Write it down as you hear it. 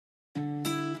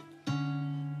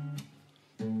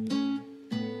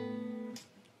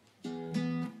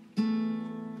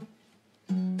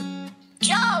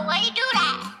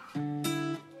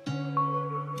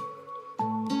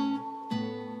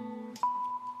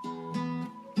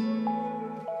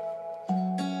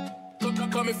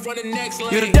coming from the next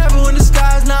lane. You're the devil in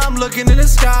disguise, now I'm looking in the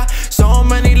sky. So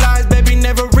many lies, baby,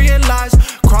 never realized.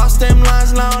 Cross them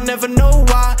lines, now I'll never know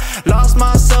why. Lost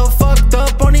myself, fucked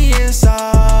up on the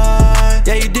inside.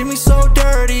 Yeah, you did me so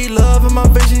dirty. Love in my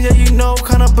vision, yeah, you know,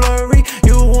 kinda blurry.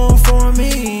 You want for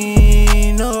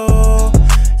me, no.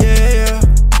 Yeah.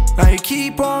 Now you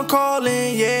keep on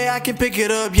calling, yeah, I can pick it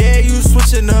up. Yeah, you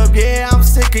switching up, yeah, I'm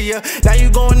sick of ya. Now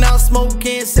you going out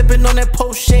smoking, sipping on that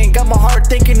potion. Got my heart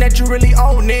thinking that you really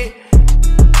own it.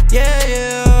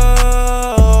 Yeah.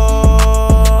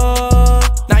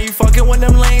 Now you fucking with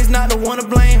them lanes, not the one to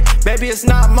blame. Baby, it's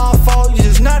not my fault, you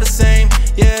just not the same.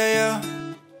 Yeah.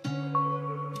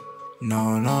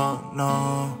 No, not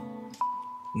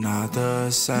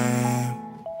the same.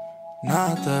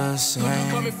 Not the same.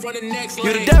 Coming from the next lane.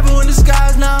 You're the devil in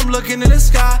disguise, now I'm looking in the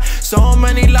sky. So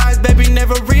many lies, baby,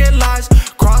 never realized.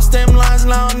 Cross them lines,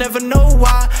 now I'll never know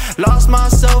why. Lost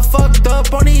myself, fucked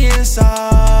up on the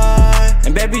inside.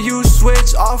 And baby, you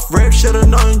switch off rip. Should've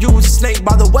known you was a snake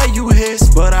by the way you hiss.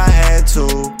 But I had to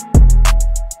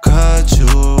cut you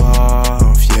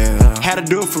off, yeah. Had to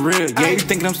do it for real, yeah, you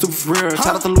thinking I'm stupid for real.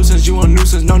 Shout out to Lucens, you a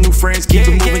nuisance, no new friends. Keep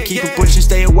it moving, keep it pushing,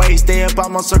 stay away, stay up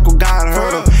out my circle, gotta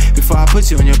hurdle before I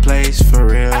put you in your place, for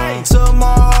real. Took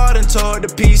my heart and tore it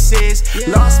to pieces.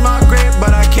 Lost my grip, but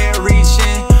I can't reach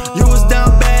in. You was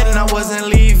down bad and I wasn't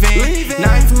leaving.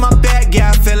 Knife in my back,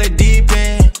 yeah, I feel it deep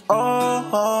in.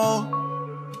 Oh.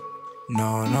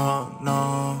 No,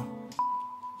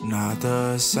 not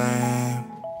the same.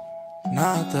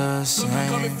 Not the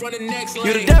same.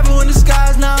 You're the devil in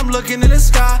disguise, now I'm looking in the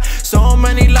sky. So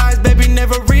many lies, baby,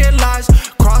 never realized.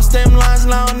 Cross them lines,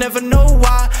 now I'll never know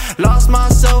why. Lost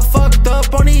myself, fucked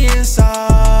up on the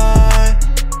inside.